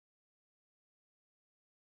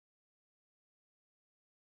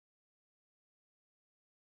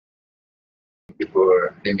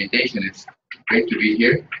for the invitation. It's great to be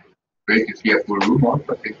here. Great to see a full room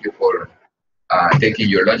also. Thank you for taking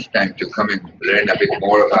your lunchtime to come and learn a bit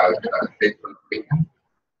more about Central America.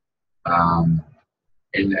 Um,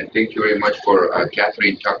 and thank you very much for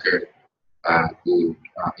Catherine Tucker, who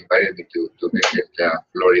invited me to visit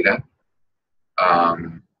Florida.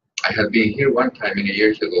 I had been here one time many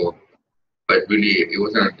years ago, but really it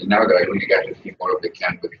wasn't until now that I really got to see more of the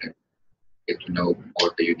campus and get to know more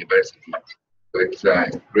of the university. So it's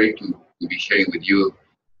great to be sharing with you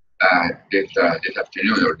this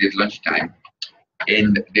afternoon or this lunchtime.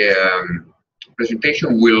 And the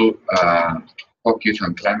presentation will focus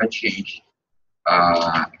on climate change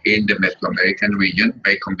in the Mesoamerican region.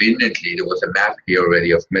 Very conveniently, there was a map here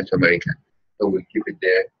already of Mesoamerica, so we'll keep it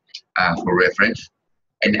there for reference.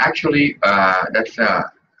 And actually, that's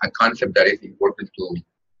a concept that is important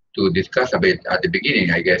to discuss a bit at the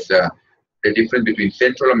beginning, I guess. The difference between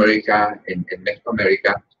Central America and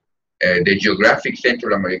Mesoamerica, the geographic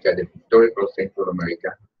Central America, the historical Central America.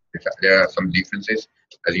 There are some differences,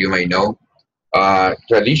 as you may know.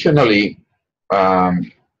 Traditionally,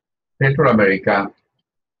 Central America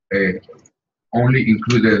only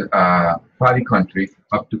included 5 countries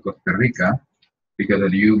up to Costa Rica, because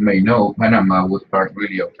as you may know, Panama was part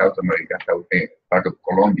really of South America, part of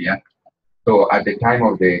Colombia. So at the time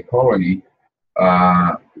of the colony,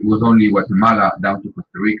 it was only Guatemala down to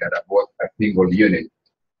Costa Rica that was a single unit,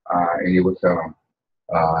 and it was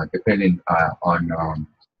dependent on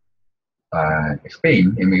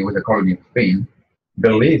Spain. I mean, it was a colony of Spain.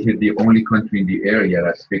 Belize is the only country in the area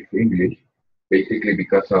that speaks English, basically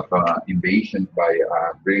because of invasions by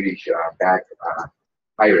British-backed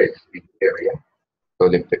pirates in the area. So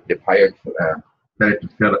the pirates started to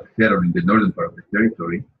settle in the northern part of the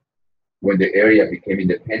territory. When the area became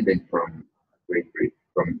independent from Great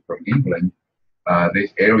Britain, from England,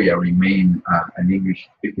 this area remained an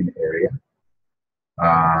English-speaking area.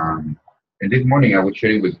 And this morning I was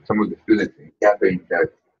sharing with some of the students in Catherine's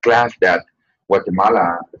class that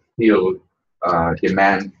Guatemala still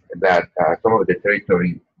demands that some of the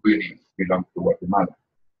territory really belongs to Guatemala.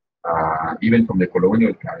 Even from the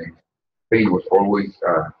colonial times, Spain was always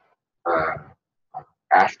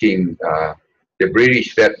asking the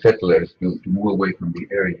British settlers to move away from the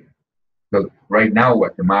area. So right now,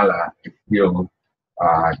 Guatemala is still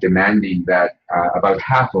demanding that about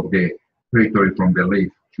half of the territory from Belize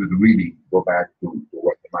should really go back to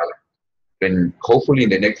Guatemala. And hopefully in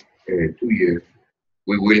the next 2 years,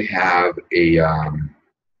 we will have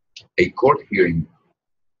a court hearing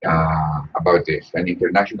about this, an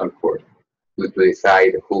international court, to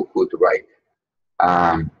decide who to write.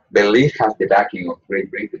 Belize has the backing of Great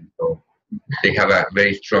Britain, so they have a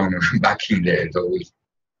very strong backing there. So it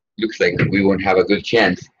looks like we won't have a good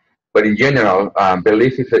chance. But in general,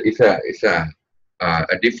 Belize is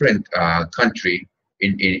a different country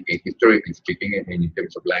in historically speaking, and in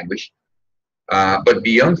terms of language. But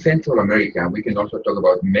beyond Central America, we can also talk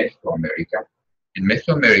about Mesoamerica. And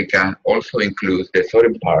Mesoamerica also includes the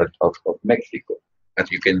southern part of Mexico,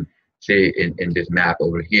 as you can see in this map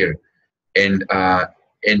over here. And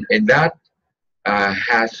that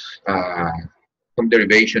has some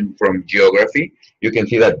derivation from geography. You can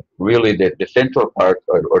see that really the central part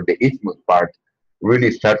or the isthmus part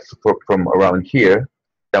really starts from around here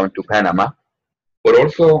down to Panama. But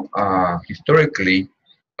also historically,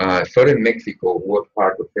 southern Mexico was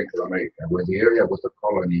part of Central America. When the area was a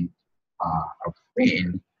colony of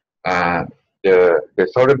Spain, the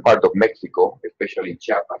southern part of Mexico, especially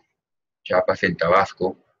Chiapas and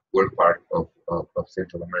Tabasco, were part of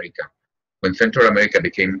Central America. When Central America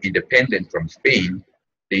became independent from Spain,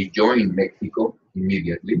 they joined Mexico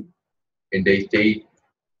immediately, and they stayed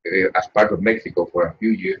as part of Mexico for a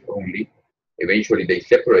few years only. Eventually, they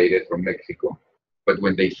separated from Mexico. But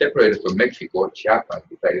when they separated from Mexico, Chiapas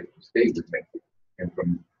decided to stay with Mexico, and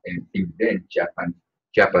since then,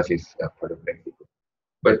 Chiapas is part of Mexico.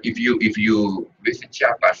 But if you visit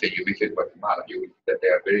Chiapas and you visit Guatemala, you will see that they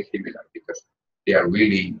are very similar, because they are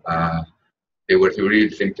really they were really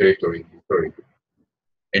the same territory historically.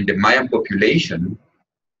 And the Mayan population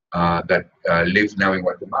that lives now in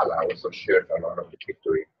Guatemala also shares a lot of the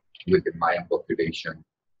history with the Mayan population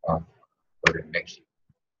of southern Mexico.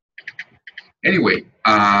 Anyway,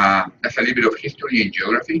 that's a little bit of history and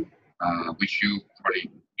geography, which you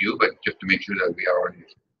probably knew, but just to make sure that we are on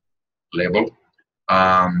this level.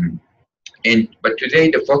 But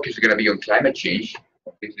today the focus is going to be on climate change.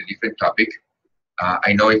 It's a different topic.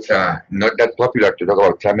 I know it's not that popular to talk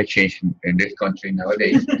about climate change in this country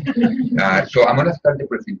nowadays. So I'm going to start the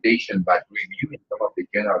presentation by reviewing some of the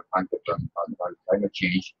general concepts on climate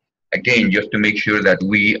change. Again, just to make sure that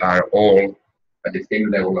we are all at the same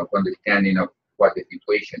level of understanding of what the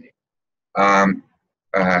situation is. Um,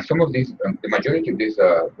 some of these, the majority of these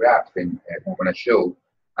graphs and I'm going to show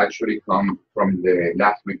actually come from the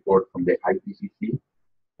last report from the IPCC,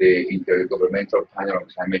 the Intergovernmental Panel on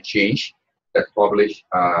Climate Change, that published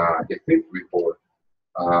the fifth report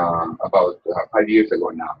about 5 years ago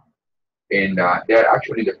now. And they're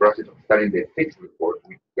actually in the process of starting the sixth report,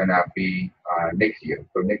 which is going to be next year.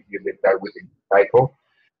 So next year they start with the cycle.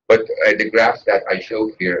 But the graphs that I show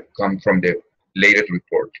here come from the latest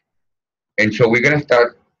report. And so we're going to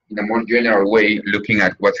start in a more general way looking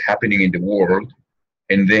at what's happening in the world.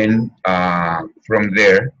 And then from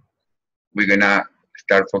there, we're going to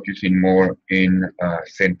start focusing more in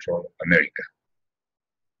Central America.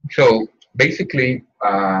 So basically,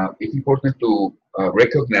 it's important to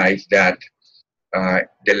recognize that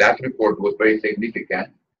the last report was very significant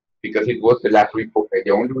because it was the last report,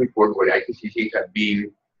 the only report where IPCC had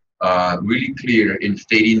been really clear in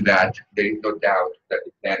stating that there is no doubt that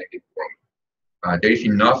the planet is warming. There is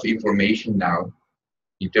enough information now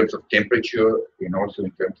in terms of temperature and also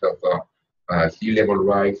in terms of sea level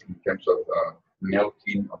rise, in terms of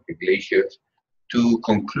melting of the glaciers, to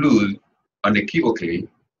conclude unequivocally,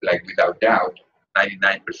 like without doubt,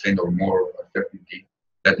 99% or more of certainty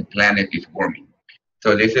that the planet is warming.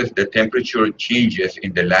 So this is the temperature changes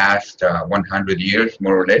in the last 100 years,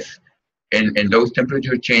 more or less. And those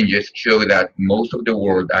temperature changes show that most of the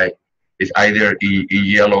world is either in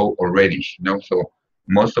yellow or reddish. You know? So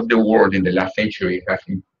most of the world in the last century has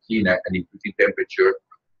seen an increasing temperature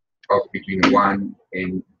of between 1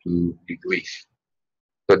 and 2 degrees.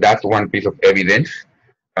 So that's one piece of evidence.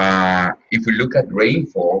 If we look at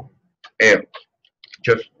rainfall,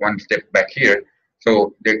 just one step back here.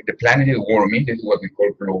 So the planet is warming. This is what we call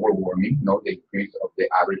global warming, the increase of the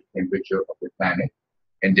average temperature of the planet.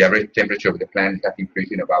 And the average temperature of the planet has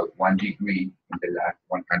increased in about 1 degree in the last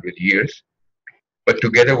 100 years. But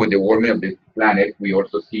together with the warming of the planet, we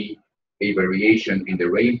also see a variation in the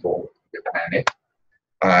rainfall of the planet.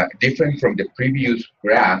 Different from the previous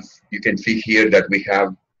graphs, you can see here that we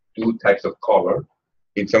have two types of color.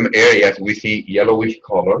 In some areas, we see yellowish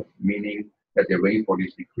color, meaning that the rainfall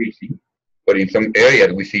is decreasing. But in some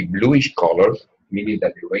areas, we see bluish colors, meaning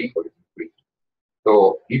that the rainfall is increasing.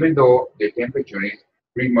 So even though the temperature is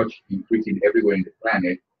pretty much increasing everywhere in the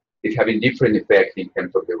planet, it's having different effects in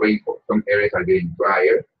terms of the rainfall. Some areas are getting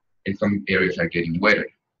drier, and some areas are getting wetter.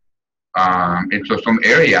 And so some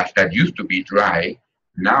areas that used to be dry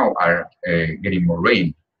now are getting more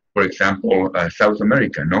rain. For example, South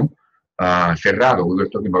America, Cerrado, we were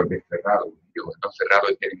talking about the Cerrado. Cerrado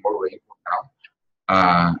is getting more rainfall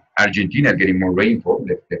now. Argentina is getting more rainfall,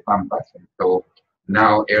 the Pampas. And so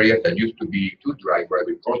now areas that used to be too dry for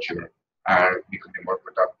agriculture are becoming more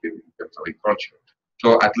productive in terms of agriculture.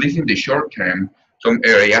 So at least in the short term, some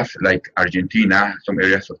areas like Argentina, some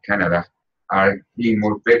areas of Canada are seeing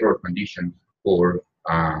more favorable conditions for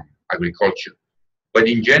agriculture. But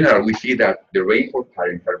in general, we see that the rainfall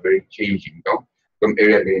patterns are very changing. Some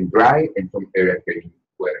areas getting dry and some areas getting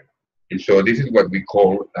wetter. And so this is what we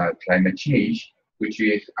call climate change, which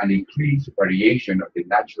is an increased variation of the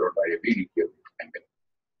natural variability of the climate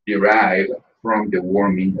derived from the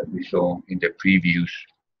warming that we saw in the previous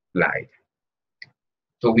slide.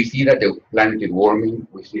 So we see that the planet is warming,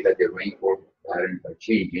 we see that the rainfall patterns are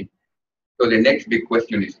changing. So the next big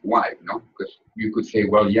question is why, Because you could say,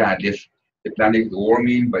 well, yeah, the planet is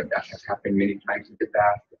warming, but that has happened many times in the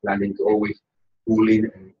past. The planet is always cooling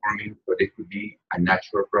and warming, but it could be a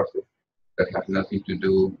natural process that has nothing to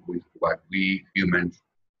do with what we humans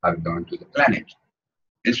have done to the planet.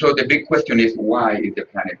 And so the big question is, why is the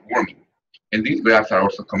planet warming? And these graphs are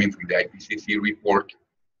also coming from the IPCC report.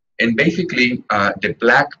 And basically, the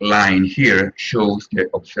black line here shows the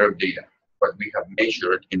observed data, what we have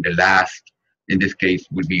measured in the last, in this case,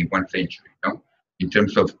 would be 1 century, in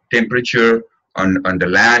terms of temperature on the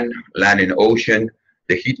land and ocean,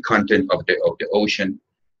 the heat content of the ocean.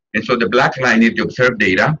 And so the black line is the observed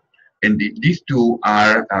data, and these two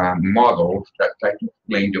are models that try to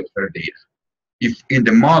explain the observed data. If in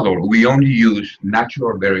the model we only use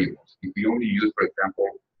natural variables, if we only use, for example,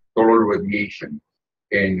 solar radiation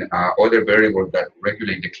and other variables that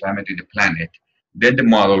regulate the climate in the planet, then the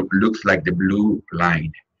model looks like the blue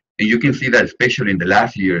line. And you can see that especially in the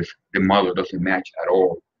last years, the model doesn't match at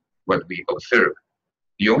all what we observe.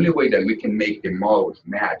 The only way that we can make the models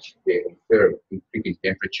match the observed increasing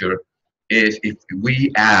temperature is if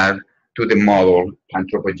we add to the model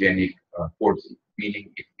anthropogenic forces,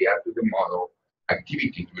 meaning if we add to the model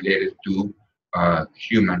activities related to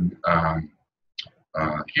human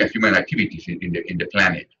activities in the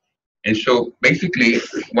planet. And so basically,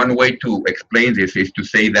 one way to explain this is to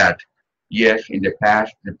say that, yes, in the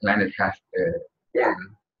past, the planet has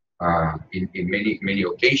warmed in many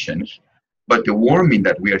occasions, but the warming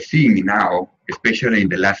that we are seeing now, especially in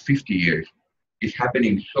the last 50 years, is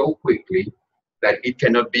happening so quickly that it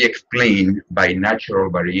cannot be explained by natural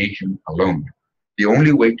variation alone. The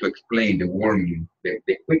only way to explain the warming,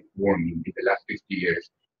 the quick warming in the last 50 years,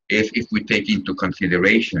 is if we take into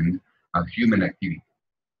consideration human activity.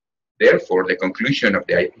 Therefore, the conclusion of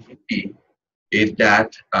the IPCC is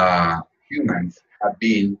that humans have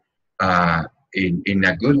been, in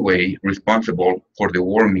a good way, responsible for the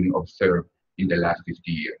warming observed in the last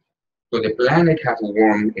 50 years. So the planet has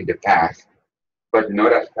warmed in the past, but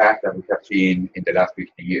not as fast as we have seen in the last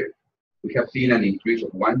 50 years. We have seen an increase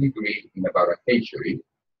of 1 degree in about a century,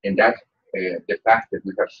 and that's the fastest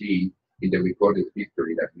we have seen in the recorded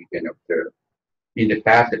history that we can observe. In the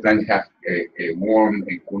past, the planet has warmed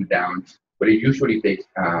and cooled down, but it usually takes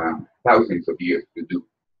thousands of years to do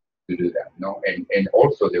that. No, and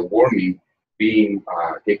also the warming being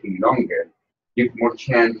taking longer gives more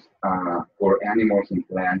chance for animals and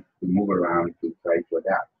plants to move around to try to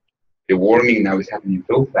adapt. The warming now is happening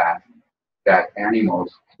so fast that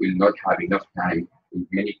animals will not have enough time, in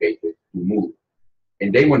many cases, to move,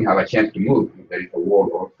 and they won't have a chance to move if there is a wall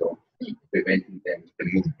also preventing them from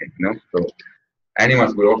moving. So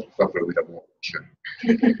animals will also suffer with a wall. Sure.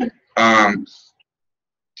 Um,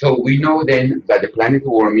 so we know then that the planet is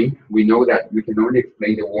warming. We know that we can only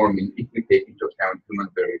explain the warming if we take into account human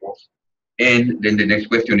variables. And then the next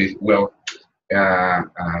question is, well,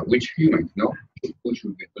 which humans, no? Who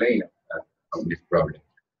should we blame on this problem?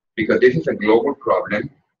 Because this is a global problem.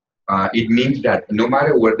 It means that no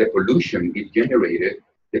matter where the pollution is generated,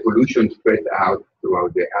 the pollution spreads out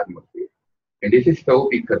throughout the atmosphere. And this is so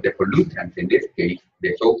because the pollutants, in this case,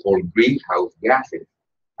 the so-called greenhouse gases,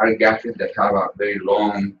 are gases that have a very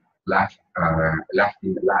long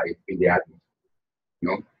lasting life in the atmosphere. You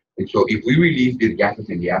know? And so if we release these gases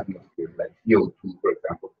in the atmosphere, like CO2, for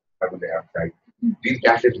example, carbon dioxide, these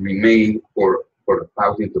gases remain for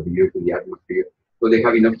thousands of years in the atmosphere, so they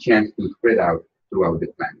have enough chance to spread out throughout the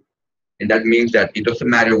planet. And that means that it doesn't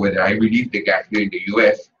matter whether I release the gas here in the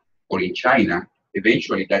US or in China,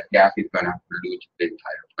 eventually that gas is going to pollute the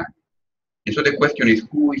entire planet. And so the question is,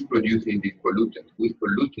 who is producing these pollutants? Who is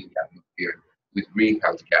polluting the atmosphere with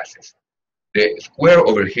greenhouse gases? The square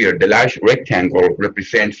over here, the large rectangle,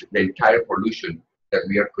 represents the entire pollution that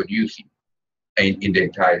we are producing in the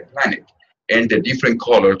entire planet. And the different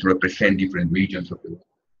colors represent different regions of the world.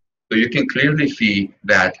 So you can clearly see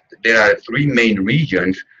that there are three main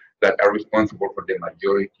regions that are responsible for the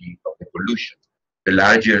majority of the pollution. The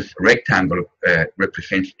largest rectangle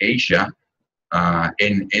represents Asia,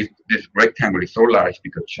 and this rectangle is so large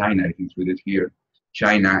because China is included here.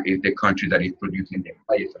 China is the country that is producing the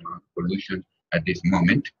highest amount of pollution at this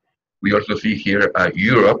moment. We also see here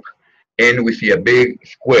Europe, and we see a big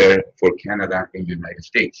square for Canada and United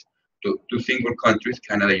States. So two single countries,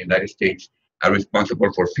 Canada and United States, are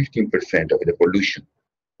responsible for 15% of the pollution.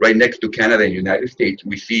 Right next to Canada and United States,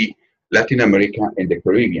 we see Latin America and the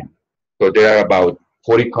Caribbean. So there are about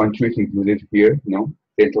 40 countries included here,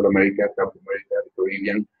 Central America, South America, the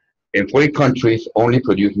Caribbean. And 40 countries only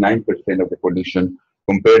produce 9% of the pollution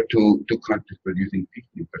compared to two countries producing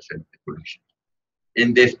 15% of the pollution.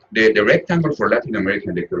 In this, the rectangle for Latin America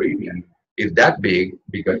and the Caribbean is that big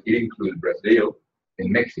because it includes Brazil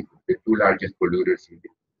and Mexico, the two largest polluters in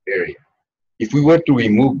this area. If we were to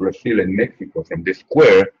remove Brazil and Mexico from the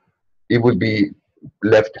square, it would be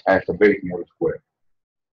left as a very small square,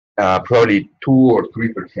 probably 2 or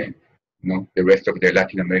 3%. The rest of the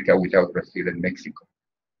Latin America without Brazil and Mexico.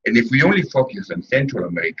 And if we only focus on Central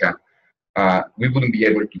America, we wouldn't be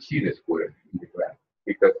able to see the square in the graph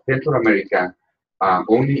because Central America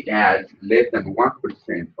only adds less than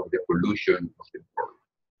 1% of the pollution of the world.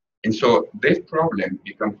 And so this problem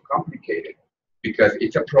becomes complicated because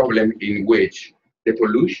it's a problem in which the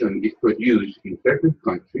pollution is produced in certain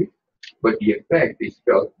countries, but the effect is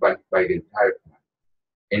felt by the entire planet.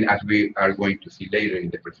 And as we are going to see later in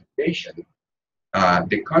the presentation,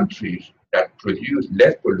 the countries that produce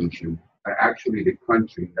less pollution are actually the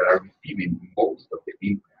countries that are receiving most of the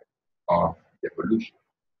impact of the pollution.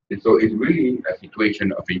 And so it's really a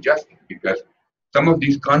situation of injustice because some of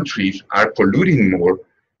these countries are polluting more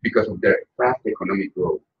because of their fast economic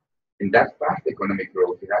growth. And that fast economic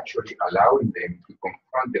growth is actually allowing them to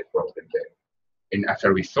confront the problem better. And as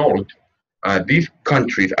a result, these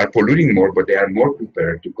countries are polluting more, but they are more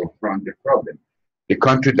prepared to confront the problem. The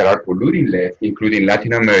countries that are polluting less, including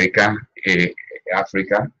Latin America,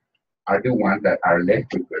 Africa, are the ones that are less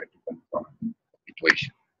prepared to confront the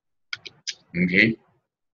situation. Okay.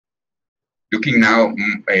 Looking now,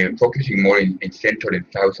 focusing more in Central and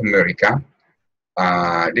South America,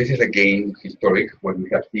 this is again historic, what we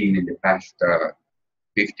have seen in the past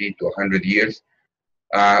 50 to 100 years.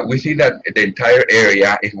 We see that the entire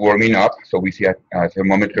area is warming up, so we see a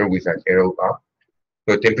thermometer with an arrow up,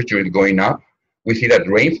 so temperature is going up. We see that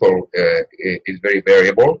rainfall is very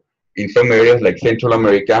variable. In some areas like Central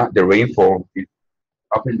America, the rainfall is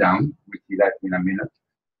up and down. We see that in a minute.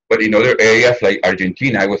 But in other areas like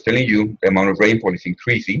Argentina, I was telling you, the amount of rainfall is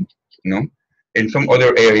increasing, you know. In some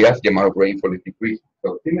other areas, the amount of rainfall is decreasing.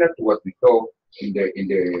 So similar to what we saw in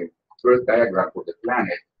the first diagram for the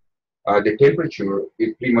planet, the temperature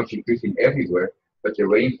is pretty much increasing everywhere, but the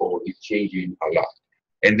rainfall is changing a lot.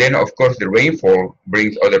 And then, of course, the rainfall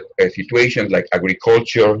brings other situations like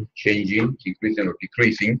agriculture changing, increasing or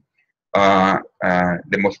decreasing.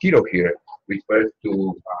 The mosquito here refers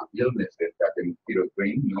to illnesses that the mosquitoes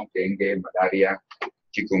bring, you know, dengue, malaria,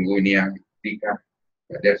 chikungunya, Zika.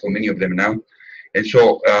 There are so many of them now. And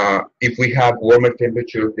so, if we have warmer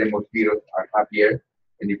temperatures, the mosquitoes are happier.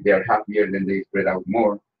 And if they are happier, then they spread out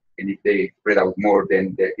more. And if they spread out more,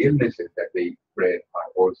 then the illnesses that they spread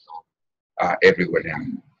are also everywhere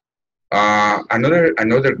now.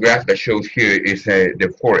 Another graph that shows here is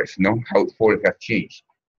the forest, no? How forest has changed.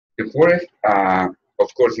 The forest,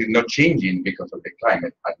 of course, is not changing because of the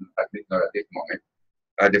climate, at least not at this moment.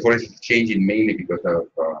 The forest is changing mainly because of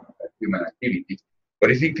human activity,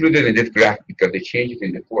 but it's included in this graph because the changes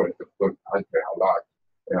in the forest, of course, alter a lot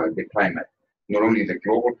the climate, not only the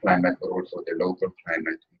global climate, but also the local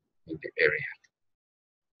climate in the area.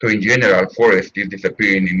 So in general, forest is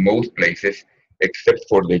disappearing in most places, except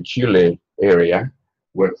for the Chile area,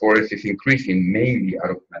 where forest is increasing mainly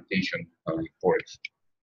out of plantation forest.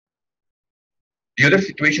 The other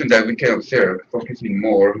situation that we can observe, focusing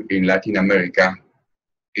more in Latin America,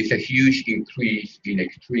 is a huge increase in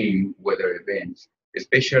extreme weather events,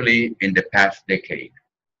 especially in the past decade.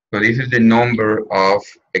 So this is the number of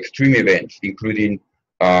extreme events, including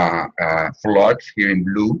floods here in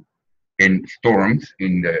blue, and storms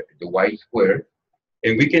in the white square.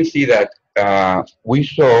 And we can see that we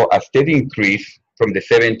saw a steady increase from the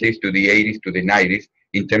 70s to the 80s to the 90s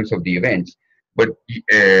in terms of the events. But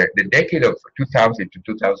the decade of 2000 to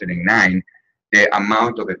 2009, the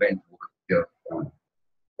amount of events was just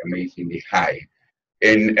amazingly high.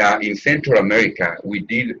 And in Central America, we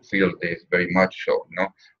did feel this very much so. No,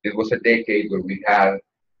 this was a decade where we had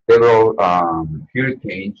several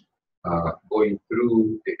hurricanes going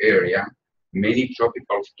through the area, many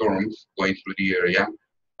tropical storms going through the area.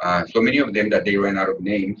 So many of them that they ran out of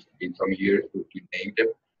names in some years to name them.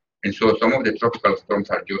 And so some of the tropical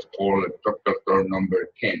storms are just called tropical storm number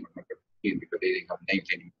 10 or number 15 because they didn't have names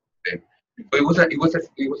anymore. So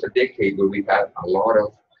it was a decade where we had a lot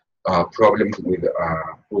of problems with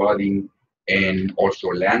flooding and also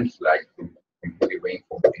landslides from heavy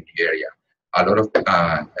rainfall in the area. A lot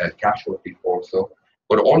of casualties also,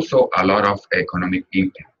 but also a lot of economic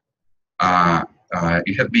impact.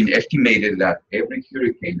 It has been estimated that every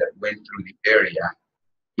hurricane that went through the area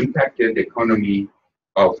impacted the economy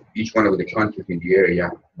of each one of the countries in the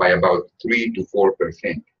area by about 3 to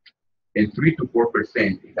 4%. And 3 to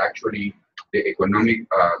 4% is actually the economic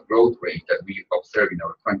growth rate that we observe in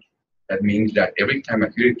our country. That means that every time a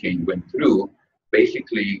hurricane went through,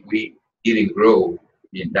 basically we didn't grow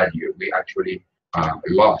in that year. We actually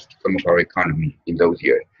lost some of our economy in those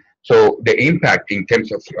years. So the impact in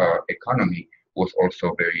terms of economy was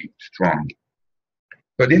also very strong.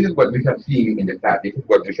 So this is what we have seen in the past. This is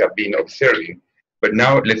what we have been observing. But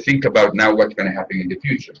now let's think about now what's going to happen in the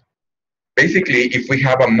future. Basically, if we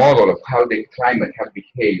have a model of how the climate has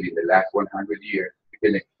behaved in the last 100 years, we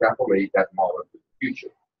can extrapolate that model to the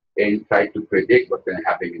future and try to predict what's going to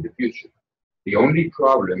happen in the future. The only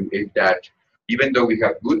problem is that even though we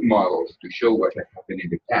have good models to show what has happened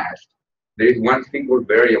in the past, there is one single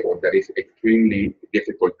variable that is extremely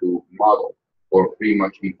difficult to model or pretty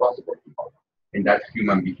much impossible to model, and that's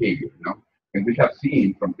human behavior. You know? And we have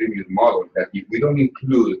seen from previous models that if we don't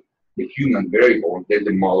include the human variable, then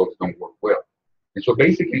the models don't work well. And so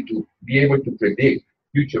basically to be able to predict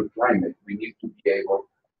future climate, we need to be able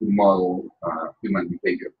to model human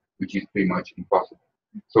behavior, which is pretty much impossible.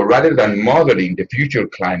 So rather than modeling the future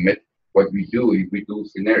climate, what we do is we do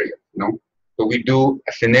scenarios, you know? So we do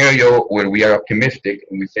a scenario where we are optimistic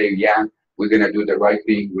and we say, yeah, we're gonna do the right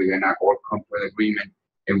thing, we're gonna all come to an agreement,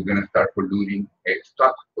 and we're gonna stop polluting the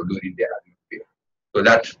atmosphere. So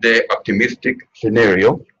that's the optimistic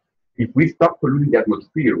scenario. If we stop polluting the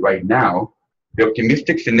atmosphere right now, the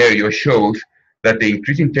optimistic scenario shows that the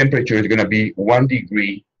increasing temperature is gonna be 1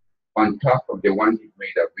 degree on top of the 1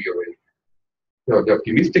 degree that we already have. So the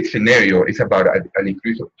optimistic scenario is about an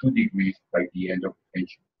increase of 2 degrees by the end of the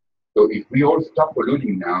century. So if we all stop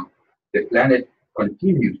polluting now, the planet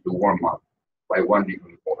continues to warm up by 1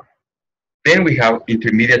 degree more. Then we have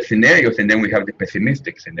intermediate scenarios, and then we have the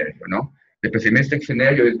pessimistic scenario. No, the pessimistic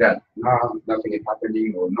scenario is that no, nothing is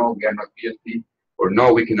happening, or no, we are not guilty, or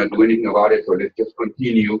no, we cannot do anything about it, so let's just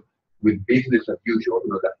continue with business as usual.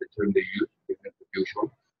 You know, that's the term they use, business as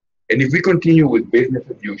usual. And if we continue with business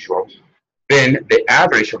as usual, then the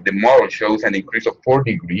average of the model shows an increase of 4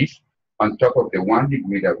 degrees on top of the 1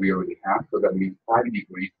 degree that we already have. So that means 5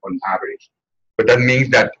 degrees on average. But that means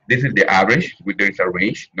that this is the average, there is a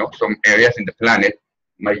range. No, some areas in the planet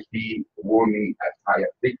might be warming as high as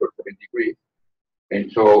 6 or 7 degrees.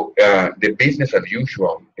 And so the business as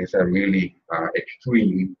usual is a really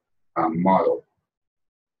extreme model.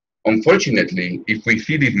 Unfortunately, if we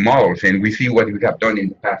see these models and we see what we have done in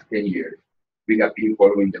the past 10 years, we have been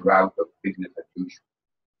following the route of business as usual.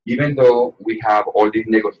 Even though we have all these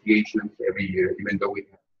negotiations every year, even though we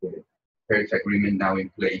have the Paris Agreement now in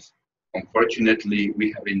place, unfortunately,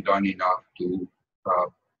 we haven't done enough to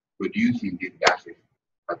producing these gases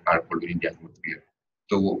that are polluting the atmosphere.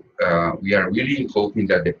 So we are really hoping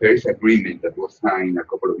that the Paris Agreement that was signed a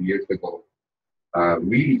couple of years ago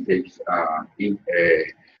really takes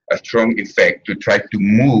a strong effect to try to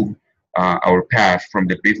move our path from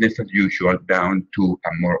the business as usual down to a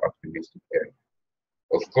more optimistic area.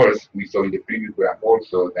 Of course, we saw in the previous graph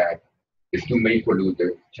also that the two main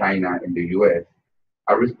polluters, China and the US,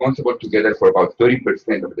 are responsible together for about 30%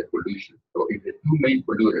 of the pollution. So if the two main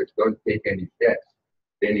polluters don't take any steps,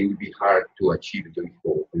 then it will be hard to achieve those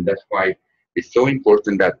goals. And that's why it's so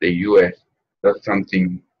important that the US does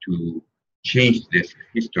something to change this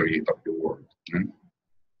history of the world.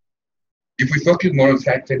 If we focus more on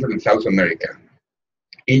Central and South America,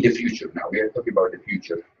 in the future, now we are talking about the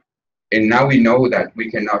future. And now we know that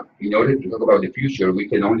we cannot, in order to talk about the future, we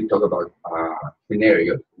can only talk about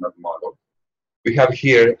scenarios, not models. We have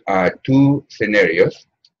here two scenarios.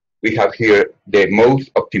 We have here the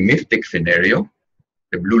most optimistic scenario,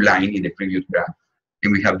 the blue line in the previous graph,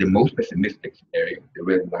 and we have the most pessimistic scenario, the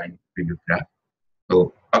red line in the previous graph.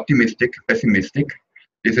 So optimistic, pessimistic.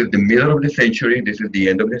 This is the middle of the century, this is the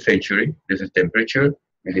end of the century, this is temperature,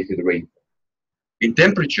 and this is rainfall. In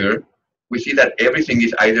temperature, we see that everything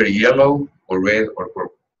is either yellow or red or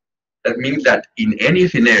purple. That means that in any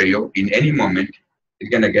scenario, in any moment,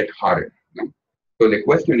 it's gonna get hotter. No? So the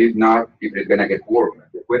question is not if it's gonna get warmer.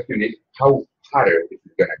 The question is how hotter is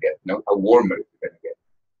it gonna get, no? How warmer is it gonna get.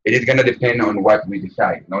 It is gonna depend on what we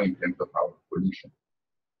decide, no, in terms of our pollution.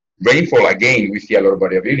 Rainfall, again, we see a lot of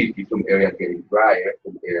variability, some areas getting drier,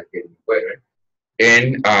 some areas getting wetter.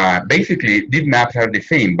 And basically, these maps are the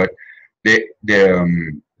same, but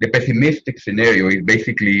the pessimistic scenario is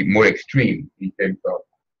basically more extreme in terms of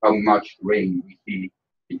how much rain we see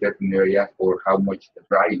in certain areas or how much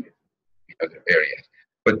dryness in other areas.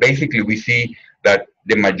 But basically, we see that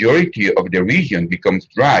the majority of the region becomes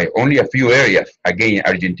dry. Only a few areas, again,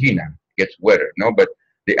 Argentina gets wetter, no? But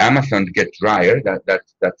the Amazon gets drier.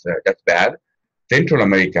 That's bad. Central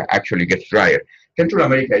America actually gets drier. Central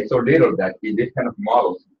America is so little that in this kind of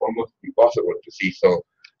models, it's almost impossible to see. So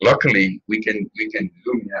luckily, we can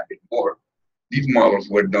zoom in a bit more. These models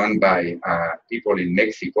were done by people in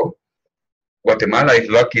Mexico. Guatemala is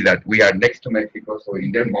lucky that we are next to Mexico, so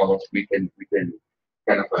in their models we can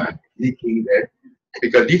kind of sneak in there,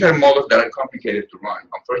 because these are models that are complicated to run.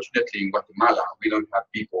 Unfortunately, in Guatemala, we don't have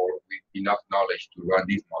people with enough knowledge to run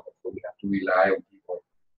these models, so we have to rely on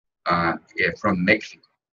people from Mexico.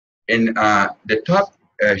 And the top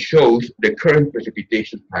shows the current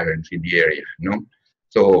precipitation patterns in the area. No,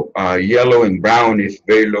 so yellow and brown is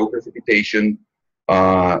very low precipitation.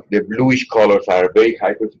 The bluish colors are very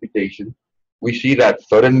high precipitation. We see that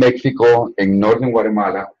southern Mexico and northern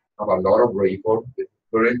Guatemala have a lot of rainfall. This is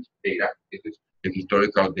current data. This is the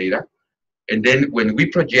historical data. And then when we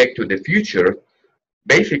project to the future,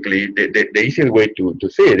 basically the easiest way to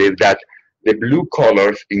see it is that the blue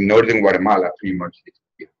colors in northern Guatemala pretty much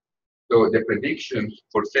disappear. So the predictions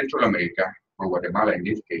for Central America, for Guatemala in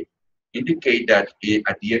this case, indicate that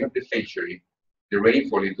at the end of the century, the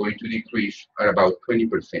rainfall is going to decrease at about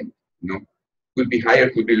 20%. You know, could be higher,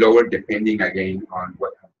 could be lower, depending again on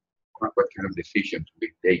what kind of decisions we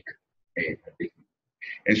take.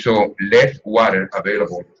 And so less water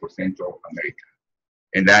available for Central America,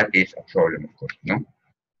 and that is a problem, of course. No,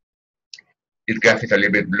 this graph is a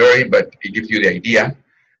little bit blurry, but it gives you the idea.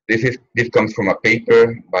 This comes from a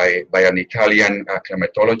paper by an Italian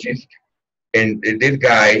climatologist, and this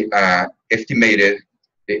guy estimated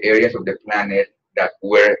the areas of the planet that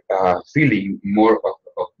were feeling more of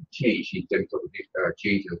of change in terms of this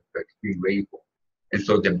change of extreme rainfall. And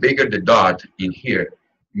so the bigger the dot in here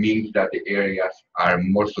means that the areas are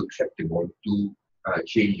more susceptible to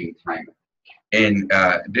changing climate. And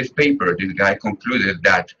this paper, this guy concluded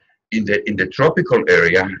that in the tropical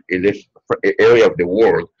area, in this area of the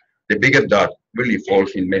world, the biggest dot really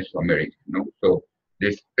falls in Mesoamerica. You know? So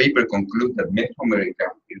this paper concludes that Mesoamerica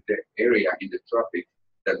is the area in the tropics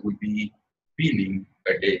that will be feeling,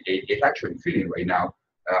 it's actually feeling right now,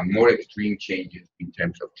 more extreme changes in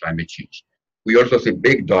terms of climate change. We also see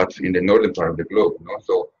big dots in the northern part of the globe. You know?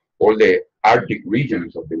 So all the Arctic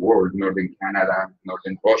regions of the world, northern Canada,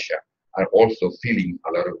 northern Russia, are also feeling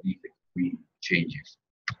a lot of these extreme changes.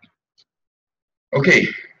 Okay,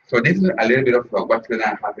 so this is a little bit of what's going to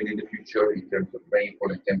happen in the future in terms of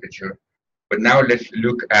rainfall and temperature. But now let's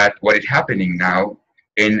look at what is happening now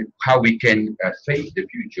and how we can face the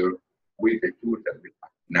future with the tools that we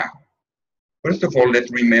have now. First of all,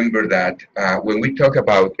 let's remember that when we talk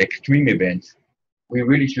about extreme events, we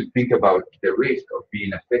really should think about the risk of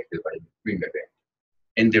being affected by an extreme event.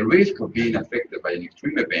 And the risk of being affected by an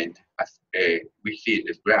extreme event, as we see in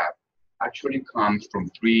this graph, actually comes from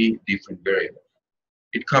three different variables.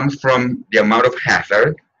 It comes from the amount of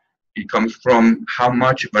hazard. It comes from how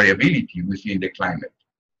much variability we see in the climate,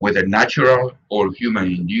 whether natural or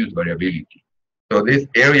human-induced variability. So this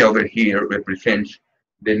area over here represents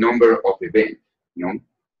the number of events, you know,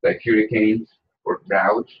 like hurricanes or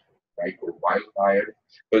droughts, right, or wildfires.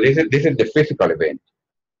 So this is the physical event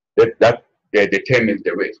that determines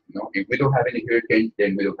the risk. You know, if we don't have any hurricanes,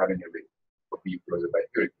 then we don't have any risk of being flooded by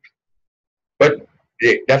hurricanes. But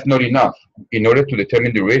that's not enough. In order to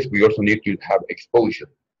determine the risk, we also need to have exposure.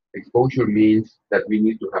 Exposure means that we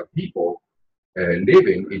need to have people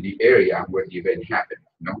living in the area where the event happens.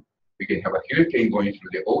 You know, we can have a hurricane going through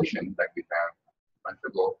the ocean, like we have months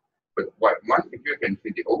ago. But once the hurricane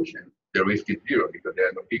hits the ocean, the risk is zero because there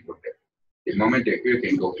are no people there. The moment the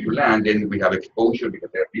hurricane goes through land, then we have exposure because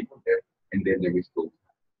there are people there, and then the risk goes.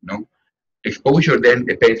 You know, exposure then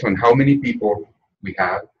depends on how many people we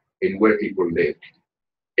have and where people live.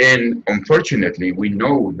 And unfortunately, we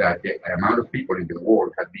know that the amount of people in the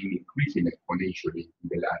world has been increasing exponentially in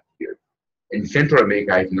the last year. And Central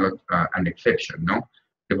America is not an exception, no?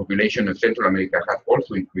 The population of Central America has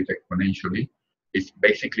also increased exponentially. It's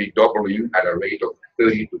basically doubling at a rate of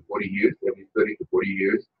 30 to 40 years. Every 30 to 40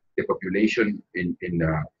 years, the population in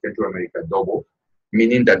Central America doubles,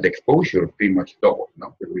 meaning that the exposure pretty much doubles,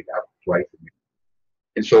 no? Because we have twice as many.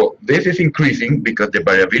 And so this is increasing because the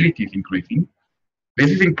variability is increasing. This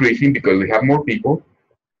is increasing because we have more people.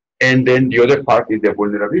 And then the other part is the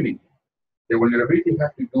vulnerability. The vulnerability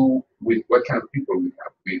has to do with what kind of people we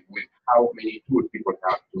have, with how many tools people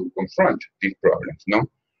have to confront these problems, no?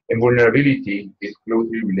 And vulnerability is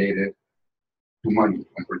closely related to money,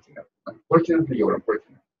 unfortunately. Unfortunately or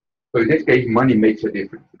unfortunately. So in this case, money makes a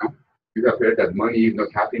difference, no? You have heard that money is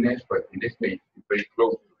not happiness, but in this case, it's very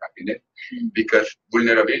close to happiness because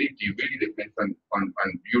vulnerability really depends on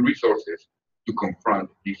your resources to confront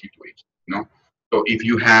this situation, no? So if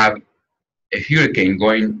you have a hurricane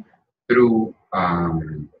going through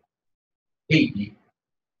Haiti,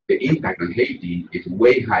 the impact on Haiti is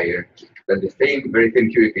way higher than the very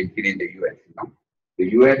same hurricane hitting the U.S. You know?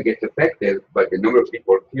 The U.S. gets affected, but the number of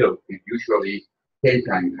people killed is usually 10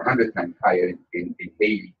 times, 100 times higher in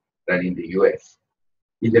Haiti than in the U.S.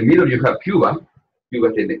 In the middle, you have Cuba.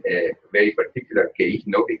 Cuba is a very particular case,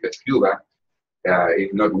 no, because Cuba is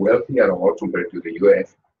not wealthy at all compared to the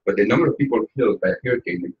U.S., but the number of people killed by a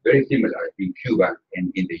hurricane is very similar in Cuba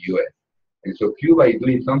and in the U.S. And so Cuba is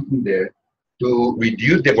doing something there to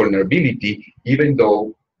reduce the vulnerability, even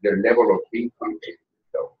though their level of income is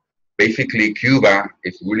low. Basically, Cuba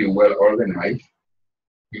is really well organized.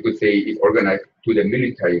 You could say it's organized to the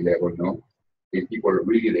military level, no? And people are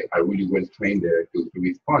really well trained there to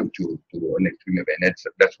respond to an extreme event.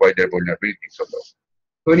 That's why their vulnerability is so low.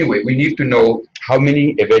 So anyway, we need to know how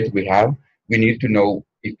many events we have. We need to know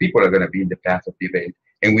if people are going to be in the path of the event,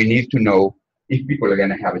 and we need to know if people are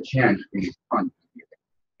going to have a chance to respond to the event.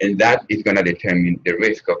 And that is going to determine the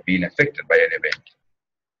risk of being affected by an event.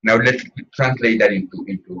 Now let's translate that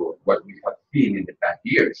into what we have seen in the past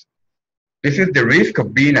years. This is the risk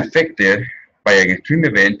of being affected by an extreme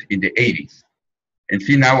event in the 80s. And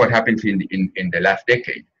see now what happens in the last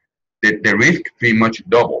decade. The risk pretty much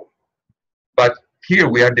doubled. But here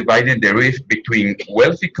we are dividing the risk between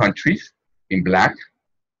wealthy countries in black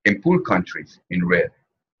and poor countries in red.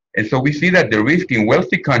 And so we see that the risk in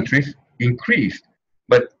wealthy countries increased,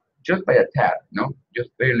 but just by a tad, no, just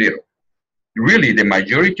very little. Really, the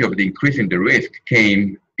majority of the increase in the risk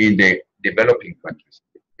came in the developing countries,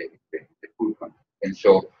 the poor countries. And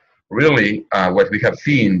so really what we have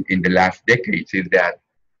seen in the last decades is that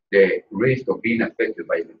the risk of being affected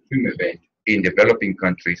by an extreme event in developing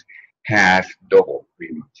countries has doubled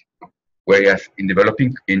pretty much. Whereas in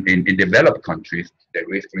developed countries, the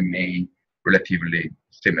risk remain relatively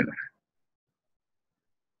similar.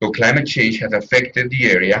 So climate change has affected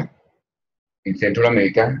the area in Central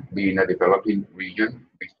America, being a developing region.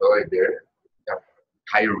 We saw it there,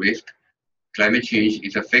 higher risk. Climate change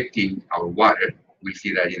is affecting our water. We'll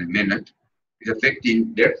see that in a minute. It's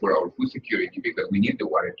affecting, therefore, our food security because we need the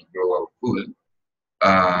water to grow our food.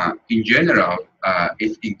 In general,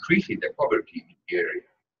 it's increasing the poverty in the area.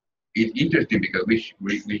 It's interesting because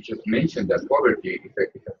we just mentioned that poverty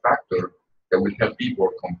is a factor that will help people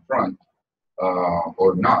confront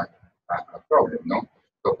or not a problem, no?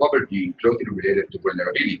 So poverty closely related to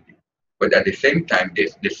vulnerability. But at the same time,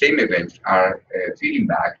 the same events are feeding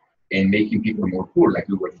back and making people more poor, like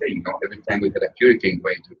we were saying. No? Every time we had a hurricane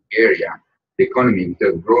going through the area, the economy, instead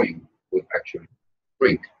of growing, would actually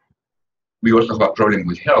shrink. We also have a problem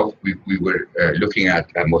with health. We were looking at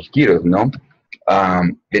mosquitoes, no?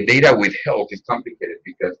 The data with health is complicated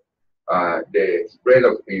because the spread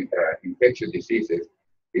of infectious diseases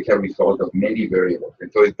is a result of many variables. And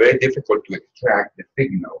so it's very difficult to extract the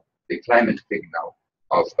signal, the climate signal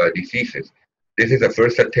of diseases. This is the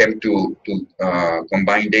first attempt to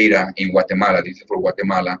combine data in Guatemala. This is for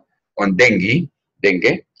Guatemala on dengue,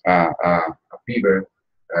 a fever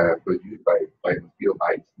produced by mosquito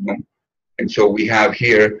bites. No? And so we have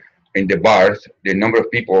here in the bars the number of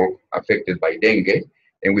people affected by dengue,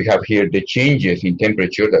 and we have here the changes in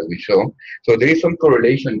temperature that we saw. So there is some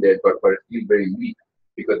correlation there, but still very weak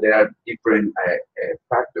because there are different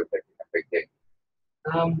factors that can affect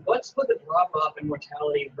dengue. What's with the drop off in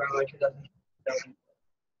mortality from 2000?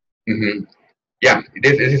 Mm-hmm. Yeah,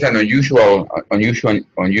 this is an unusual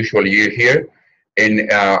year here, and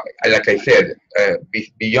like I said,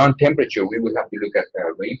 beyond temperature, we would have to look at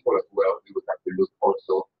rainfall as well. We would have to look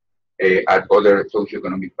also at other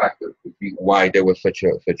socioeconomic factors to see why there was such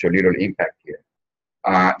a little impact here.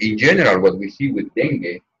 In general, what we see with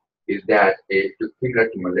dengue is that, similar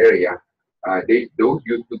to malaria, those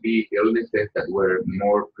used to be illnesses that were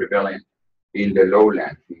more prevalent in the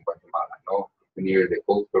lowlands in Guatemala, no? Near the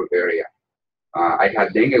coastal area. I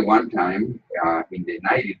had dengue one time in the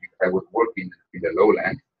 90s because I was working in the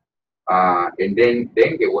lowlands. And then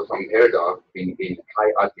dengue was unheard of in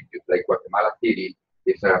high altitudes, like Guatemala City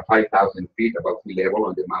is 5,000 feet above sea level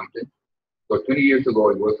on the mountain. So 20 years ago,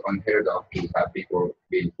 it was unheard of to have people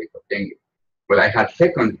being sick of dengue. But I had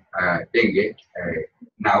second dengue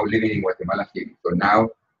now living in Guatemala City. So now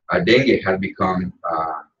dengue has become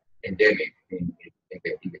endemic in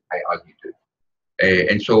the high altitude.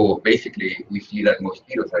 And so basically, we see that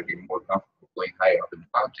mosquitoes are getting more comfortable going higher up in the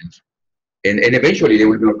mountains. And eventually, they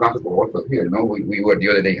will be more comfortable also here. No, we were the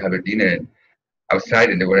other day having dinner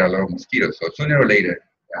outside, and there were a lot of mosquitoes. So sooner or later,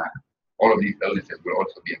 all of these illnesses will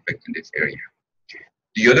also be affecting this area.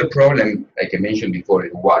 The other problem, like I mentioned before,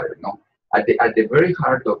 is water. No, at the very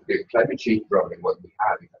heart of the climate change problem, what we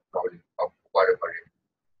have is a problem of water variability.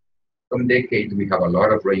 Some decades we have a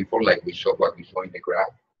lot of rainfall, like what we saw in the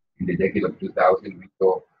graph. In the decade of 2000, we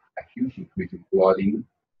saw a huge increase in flooding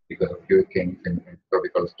because of hurricanes and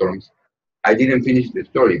tropical storms. I didn't finish the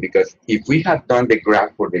story because if we had done the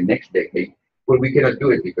graph for the next decade, well, we cannot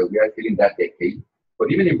do it because we are still in that decade.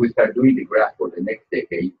 But even if we start doing the graph for the next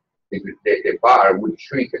decade, the bar will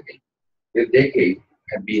shrink again. This decade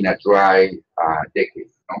has been a dry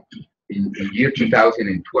decade. No? In year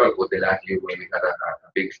 2012 was the last year when we had a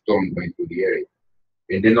big storm going through the area.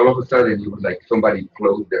 And then all of a sudden, it was like somebody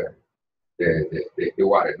closed the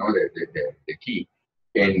water, no, the key.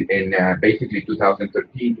 And basically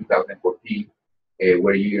 2013, 2014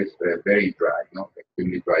 were years very dry, no,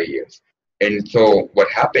 extremely dry years. And so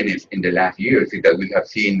what happened is in the last years is that we have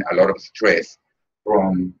seen a lot of stress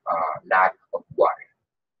from lack of water.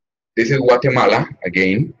 This is Guatemala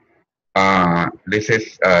again. This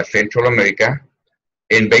is Central America.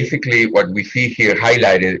 And basically what we see here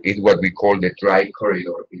highlighted is what we call the dry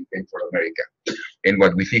corridor in Central America. And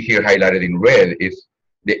what we see here highlighted in red is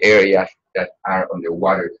the areas that are on the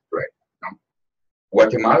water spread. No?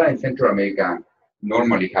 Guatemala and Central America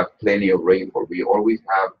normally have plenty of rainfall. We always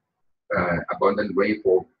have abundant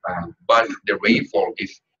rainfall, but the rainfall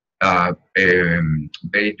is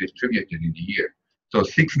very distributed in the year. So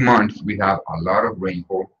 6 months we have a lot of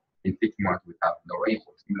rainfall. In 6 months we have no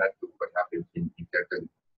rainfall, similar to what happens in certain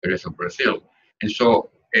areas of Brazil. And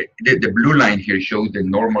so the blue line here shows the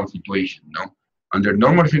normal situation. No, under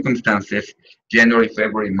normal circumstances, January,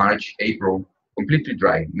 February, March, April, completely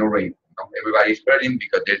dry, no rain. No? Everybody's burning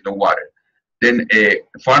because there's no water. Then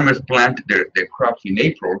farmers plant their crops in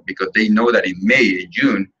April because they know that in May and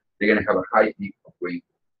June they're going to have a high peak of rain.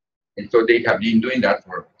 And so they have been doing that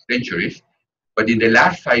for centuries. But in the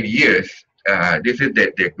last 5 years, this is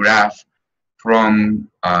the graph from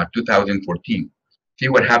 2014. See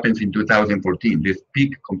what happens in 2014. This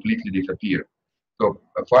peak completely disappeared. So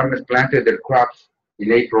farmers planted their crops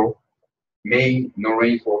in April, May, no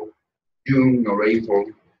rainfall, June, no rainfall,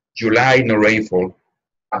 July, no rainfall,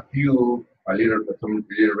 some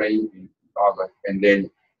little rain in August, and then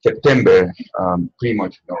September, pretty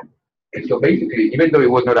much normal. And so basically, even though it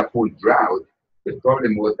was not a full drought, the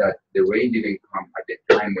problem was that the rain didn't come at the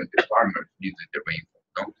time when the farmers needed the rainfall.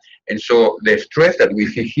 No? And so the stress that we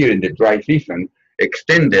see here in the dry season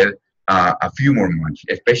extended a few more months,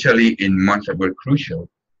 especially in months that were crucial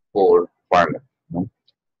for farmers. No?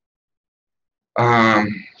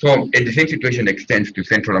 So and the same situation extends to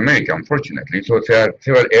Central America, unfortunately. So there are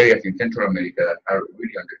several areas in Central America that are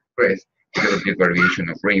really under stress because of this variation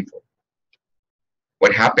of rainfall.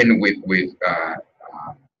 What happened with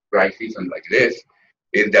dry season like this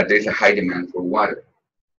is that there's a high demand for water.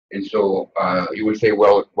 And so you will say,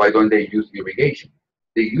 well, why don't they use irrigation?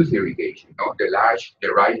 They use irrigation. No? The large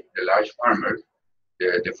farmers,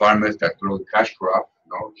 the farmers that grow cash crops,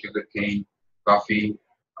 sugarcane, coffee,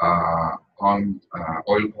 palm,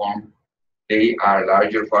 oil palm, they are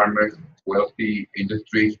larger farmers, wealthy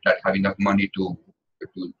industries that have enough money to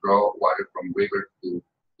draw water from rivers to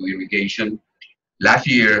irrigation. Last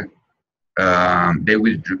year,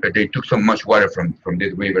 they took so much water from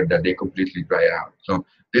this river that they completely dried out. So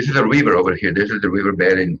this is a river over here. This is the river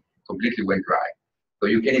bed and completely went dry. So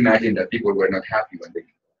you can imagine that people were not happy when the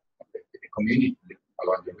community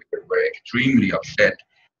along the river were extremely upset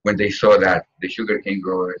when they saw that the sugarcane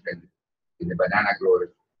growers and the banana growers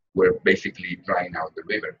were basically drying out the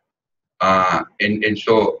river. And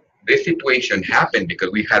so this situation happened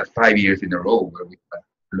because we had 5 years in a row where we had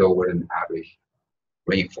lower than average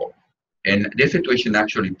rainfall. And this situation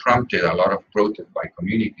actually prompted a lot of protest by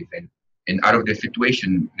communities. And out of the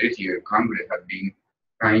situation this year, Congress has been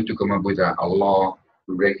trying to come up with a law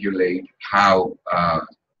to regulate how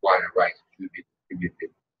water rights should be distributed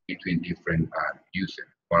between different users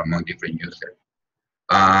or among different users.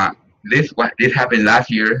 This happened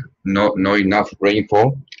last year, no enough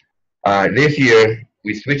rainfall. This year,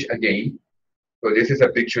 we switched again. So this is a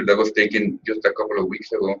picture that was taken just a couple of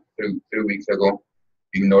weeks ago, 3 weeks ago,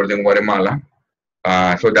 in northern Guatemala.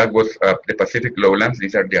 So that was the Pacific lowlands.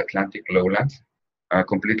 These are the Atlantic lowlands,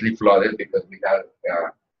 completely flooded because we had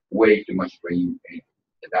way too much rain in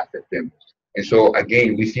last September. And so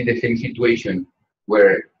again, we see the same situation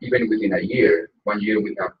where even within a year, 1 year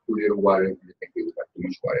we have too little water, and the next year we have too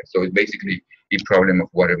much water. So it's basically a problem of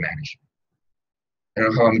water management. I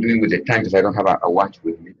don't know how I'm doing with the time because I don't have a watch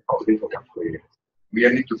with me. Oh, this is we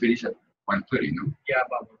need to finish at 1:30, no? Yeah,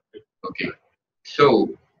 about 1:30. Okay.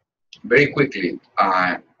 So very quickly,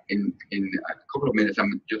 in a couple of minutes,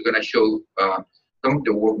 I'm just going to show some of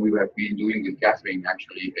the work we have been doing with Catherine,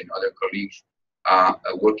 actually, and other colleagues,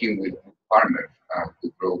 working with farmers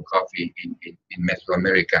who grow coffee in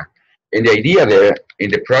Mesoamerica. And the idea there in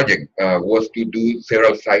the project was to do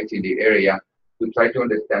several sites in the area to try to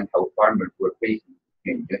understand how farmers were facing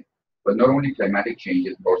changes, but not only climatic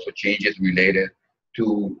changes, but also changes related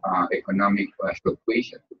to economic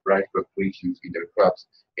fluctuations, to price fluctuations in their crops,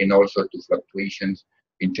 and also to fluctuations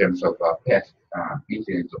in terms of pest,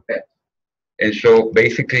 incidence of pests. And so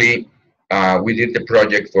basically, we did the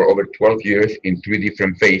project for over 12 years in 3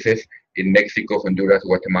 different phases in Mexico, Honduras,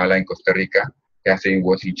 Guatemala, and Costa Rica. Catherine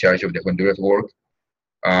was in charge of the Honduras work.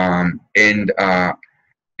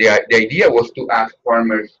 The idea was to ask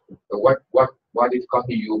farmers, what is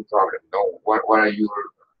causing you problems? No, what are your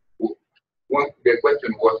the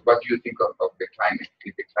question was, what do you think of the climate?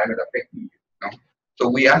 Is the climate affecting you? No? So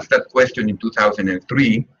we asked that question in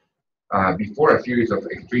 2003, before a series of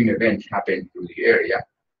extreme events happened through the area.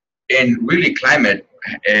 And really climate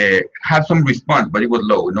had some response, but it was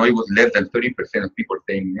low. No, it was less than 30% of people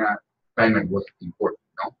saying, yeah, climate was important.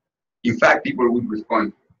 No? In fact, people would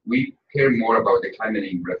respond, we care more about the climate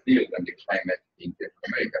in Brazil than the climate in Central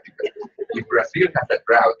America, because if Brazil has a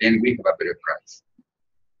drought, then we have a better price.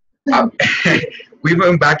 We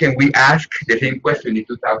went back and we asked the same question in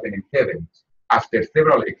 2007 after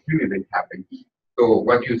several extreme events happened. So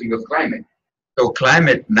what do you think of climate? So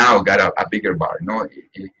climate now got a bigger bar. No,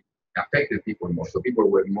 it affected people more. So people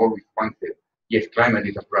were more responsive. Yes, climate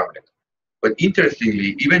is a problem. But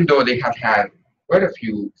interestingly, even though they have had quite a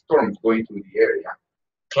few storms going through the area,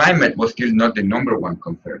 climate was still not the number one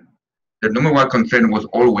concern. The number one concern was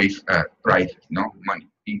always prices, no, money,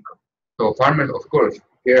 income. So farmers, of course,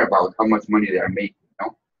 care about how much money they are making. You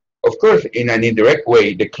know? Of course, in an indirect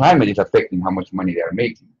way, the climate is affecting how much money they are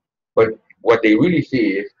making. But what they really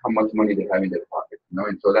see is how much money they have in their pocket. You know?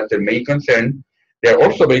 And so that's their main concern. They're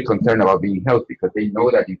also very concerned about being healthy because they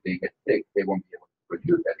know that if they get sick, they won't be able to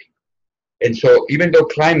produce that income. And so even though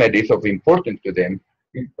climate is of importance to them,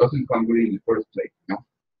 it doesn't come really in the first place. You know?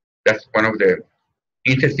 That's one of the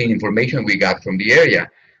interesting information we got from the area.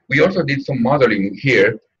 We also did some modeling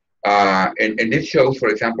here, and this shows, for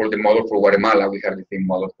example, the model for Guatemala. We have the same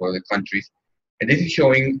model for the countries, and this is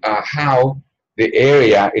showing how the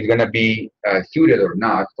area is going to be suited or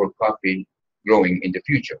not for coffee growing in the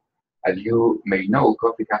future. As you may know,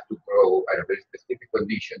 coffee has to grow at a very specific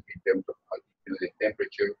condition in terms of altitude, the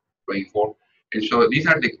temperature, rainfall, and so these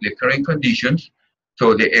are the current conditions.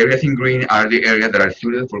 So the areas in green are the areas that are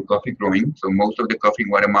suited for coffee growing. So most of the coffee in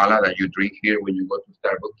Guatemala that you drink here when you go to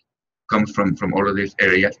Starbucks comes from all of these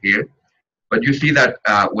areas here. But you see that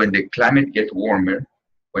when the climate gets warmer,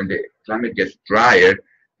 when the climate gets drier,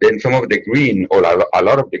 then some of the green or a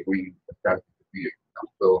lot of the green starts to disappear. You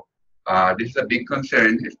know? So this is a big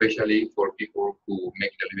concern, especially for people who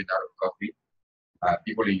make a living out of coffee.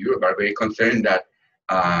 People in Europe are very concerned that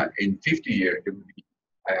in 50 years there will be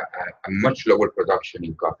a much lower production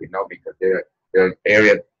in coffee now because the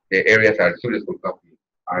areas that are suited for coffee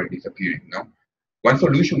are disappearing. No, one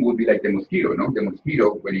solution would be like the mosquito. No, the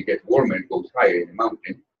mosquito when it gets warmer goes higher in the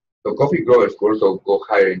mountain. So coffee growers also go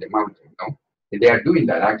higher in the mountain. No, and they are doing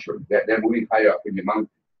that actually. They're moving higher up in the mountain.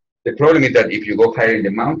 The problem is that if you go higher in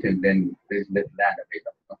the mountain, then there's less land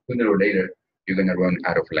available. Sooner or later, you're gonna run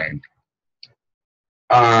out of land.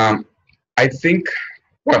 I think.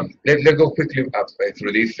 Well, let's go quickly up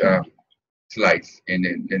through these slides, and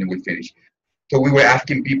then we'll finish. So we were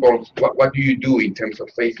asking people, what do you do in terms of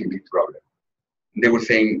facing this problem? And they were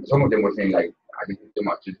saying, some of them were saying, like, this is too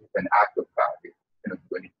much. This is an act of God. It's cannot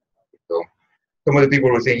do anything. So some of the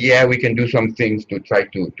people were saying, yeah, we can do some things to try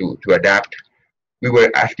to adapt. We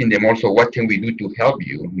were asking them also, what can we do to help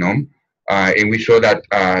you? No, and we saw that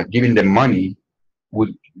giving them money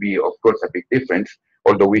would be, of course, a big difference.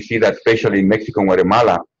 Although we see that, especially in Mexico and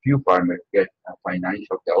Guatemala, few farmers get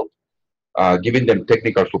financial help. Giving them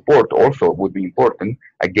technical support also would be important.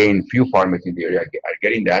 Again, few farmers in the area are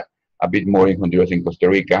getting that, a bit more in Honduras and Costa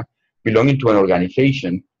Rica, belonging to an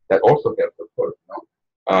organization that also helps, of course.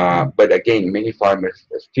 No? But again, many farmers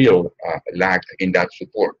still lack in that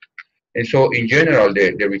support. And so, in general,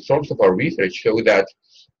 the results of our research show that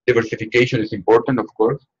diversification is important, of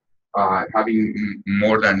course. Having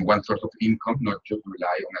more than one source of income, not just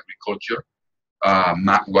rely on agriculture,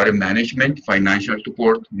 water management, financial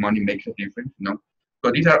support, money makes a difference. No,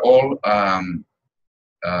 so these are all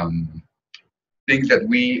things that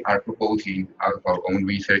we are proposing out of our own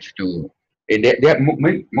research to, and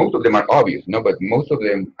most of them are obvious, no, but most of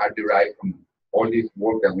them are derived from all this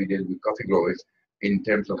work that we did with coffee growers in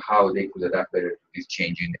terms of how they could adapt better to this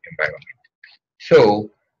changing environment. So.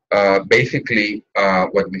 Basically,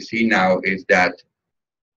 what we see now is that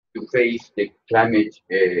to face the climate,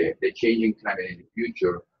 the changing climate in the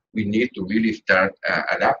future, we need to really start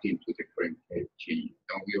adapting to the current change.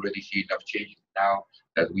 We already see enough changes now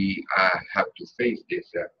that we have to face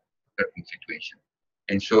this certain situation.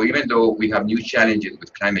 And so, even though we have new challenges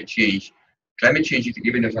with climate change is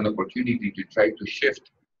giving us an opportunity to try to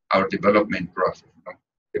shift our development process.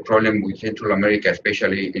 The problem with Central America,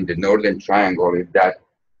 especially in the Northern Triangle, is that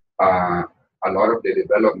a lot of the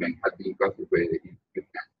development has been concentrated in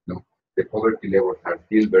Vietnam. The poverty levels are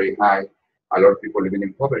still very high. A lot of people living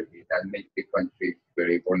in poverty that makes the country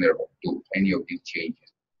very vulnerable to any of these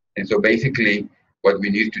changes. And so basically, what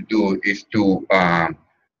we need to do is to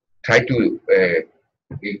try to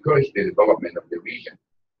encourage the development of the region,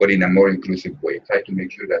 but in a more inclusive way. Try to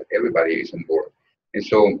make sure that everybody is on board. And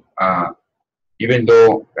so, even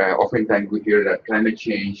though oftentimes we hear that climate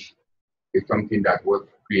change is something that was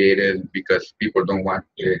created because people don't want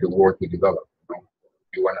the world to develop.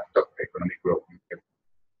 You want to stop economic growth.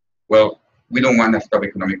 Well, we don't want to stop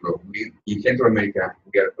economic growth. In Central America,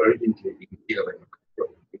 we are urgently in need of economic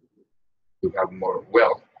growth to have more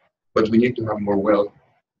wealth. But we need to have more wealth,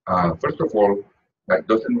 first of all, that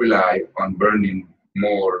doesn't rely on burning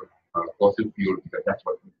more fossil fuel, because that's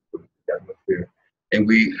what we do in the atmosphere. And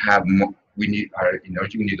we are in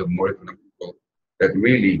urgent need of more economic growth that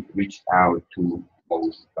really reach out to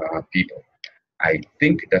most people. I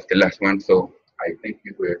think that's the last one, so I thank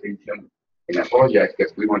you for your attention, and I apologize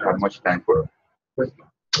because we won't have much time for questions.